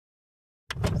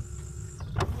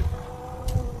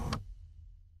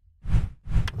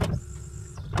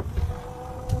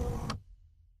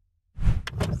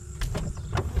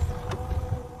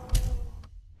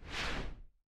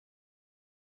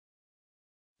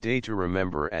Day to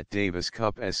remember at Davis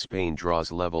Cup as Spain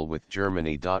draws level with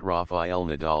Germany. Rafael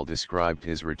Nadal described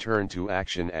his return to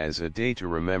action as a day to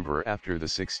remember after the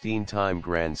 16-time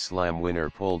Grand Slam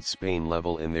winner pulled Spain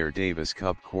level in their Davis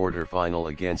Cup quarter-final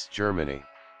against Germany.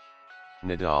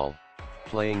 Nadal,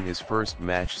 playing his first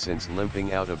match since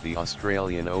limping out of the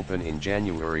Australian Open in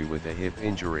January with a hip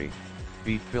injury,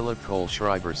 beat Philipp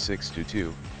Kohlschreiber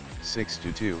 6-2,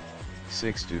 6-2,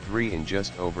 6-3 in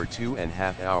just over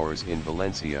 2.5 hours in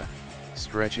Valencia,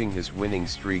 stretching his winning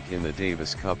streak in the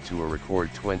Davis Cup to a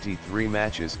record 23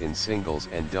 matches in singles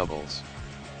and doubles.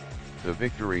 The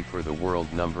victory for the world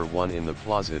number 1 in the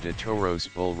Plaza de Toros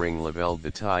bullring leveled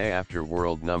the tie after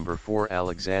world number 4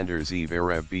 Alexander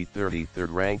Zverev beat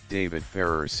 33rd ranked David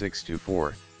Ferrer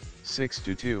 6-4,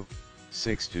 6-2,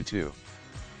 6-2.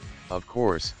 Of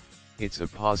course, it's a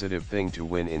positive thing to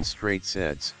win in straight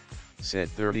sets, said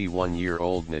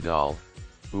 31-year-old Nadal,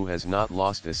 who has not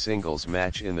lost a singles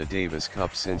match in the Davis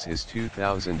Cup since his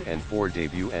 2004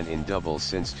 debut and in doubles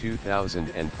since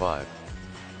 2005.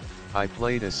 I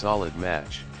played a solid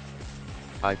match.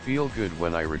 I feel good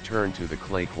when I return to the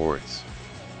clay courts.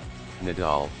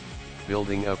 Nadal,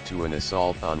 building up to an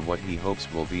assault on what he hopes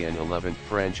will be an 11th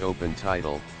French Open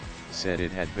title, said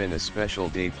it had been a special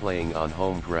day playing on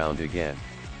home ground again.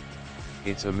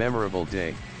 It's a memorable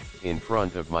day, in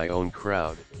front of my own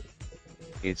crowd.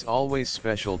 It's always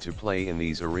special to play in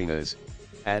these arenas,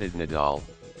 added Nadal,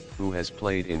 who has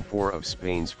played in 4 of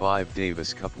Spain's 5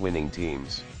 Davis Cup winning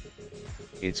teams.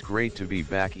 It's great to be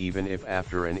back even if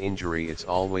after an injury it's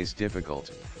always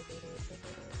difficult.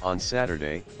 On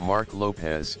Saturday, Marc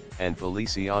Lopez and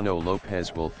Feliciano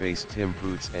Lopez will face Tim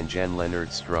Boots and Jan-Lennard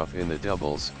Struff in the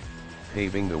doubles,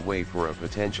 paving the way for a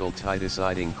potential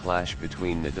tie-deciding clash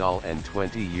between Nadal and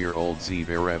 20-year-old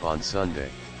Zverev on Sunday.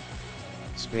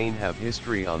 Spain have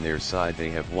history on their side. They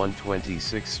have won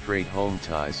 26 straight home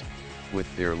ties, with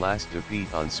their last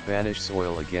defeat on Spanish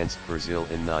soil against Brazil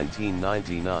in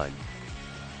 1999.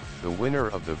 The winner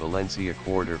of the Valencia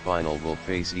quarter-final will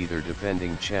face either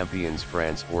defending champions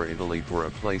France or Italy for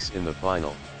a place in the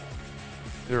final.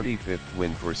 35th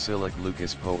win for Cilic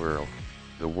Lucas Poerl,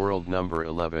 the world number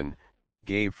 11,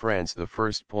 gave France the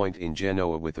first point in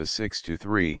Genoa with a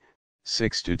 6-3,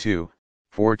 6-2,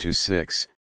 4-6,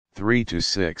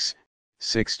 3-6,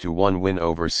 6-1 win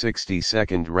over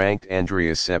 62nd ranked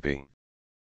Andrea Seppi.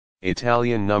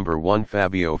 Italian number 1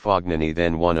 Fabio Fognini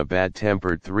then won a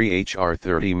bad-tempered 3hr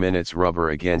 30 minutes rubber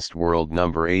against world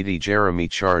number 80 Jeremy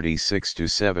Chardy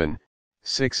 6-7,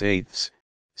 6/8,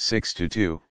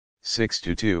 6-2,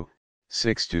 6-2,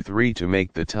 6-3 to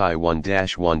make the tie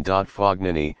 1-1.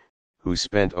 Fognini, who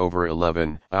spent over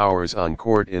 11 hours on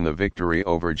court in the victory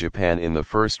over Japan in the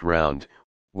first round,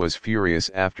 was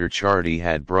furious after Chardy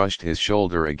had brushed his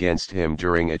shoulder against him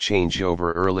during a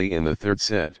changeover early in the third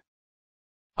set.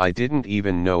 I didn't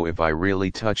even know if I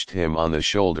really touched him on the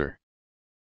shoulder.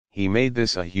 He made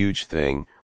this a huge thing,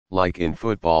 like in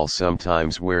football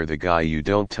sometimes where the guy you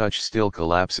don't touch still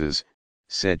collapses,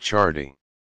 said Chardy.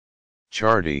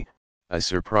 Chardy, a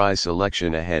surprise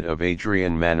selection ahead of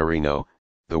Adrian Mannarino,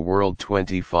 the world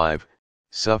 25,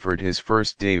 suffered his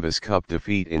first Davis Cup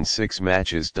defeat in 6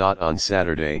 matches. On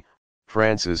Saturday,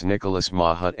 France's Nicolas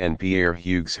Mahut and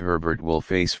Pierre-Hugues Herbert will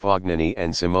face Fognini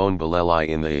and Simone Bolelli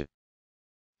in the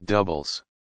doubles.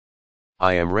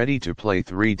 I am ready to play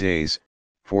 3 days,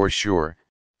 for sure,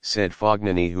 said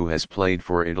Fognini, who has played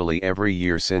for Italy every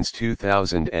year since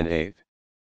 2008.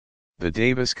 The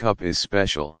Davis Cup is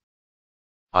special.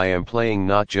 I am playing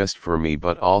not just for me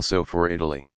but also for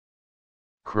Italy.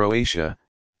 Croatia,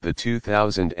 the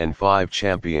 2005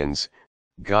 champions,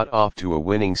 got off to a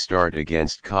winning start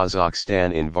against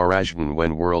Kazakhstan in Varaždin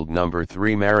when world number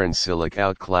 3 Marin Cilic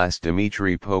outclassed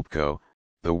Dmitry Popko,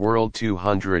 the world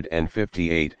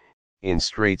 258, in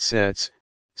straight sets,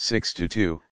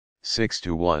 6-2,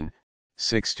 6-1,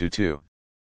 6-2.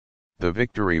 The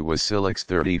victory was Cilic's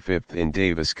 35th in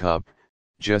Davis Cup,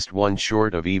 just one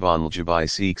short of Ivan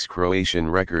Ljubic's Croatian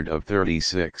record of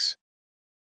 36.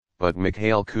 But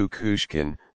Mikhail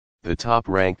Kukushkin, the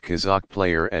top-ranked Kazakh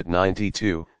player at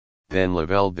 92, then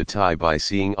leveled the tie by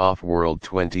seeing off world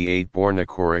 28 Borna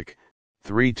Koric,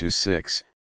 3-6,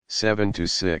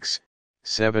 7-6,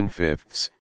 7/5,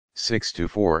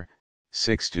 6-4,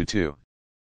 6-2.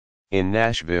 In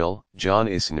Nashville, John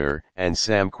Isner and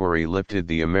Sam Querrey lifted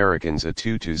the Americans a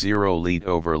 2-0 lead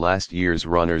over last year's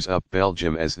runners-up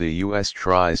Belgium as the U.S.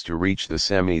 tries to reach the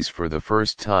semis for the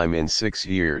first time in 6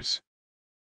 years.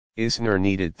 Isner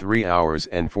needed 3 hours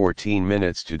and 14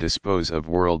 minutes to dispose of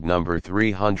world number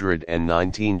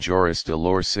 319 Joris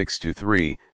Delors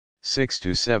 6-3,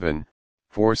 6-7,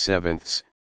 4/7,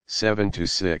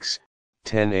 7-6,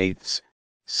 10/8,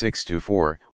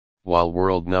 6-4, while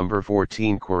world number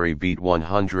 14 Corey beat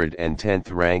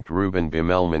 110th ranked Ruben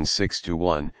Bimelman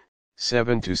 6-1,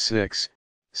 7-6,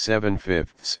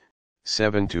 7/5,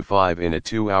 7-5 in a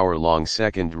 2-hour-long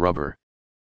second rubber.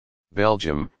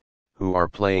 Belgium, who are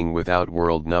playing without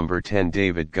world number 10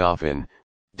 David Goffin,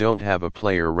 don't have a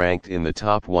player ranked in the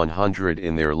top 100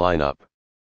 in their lineup.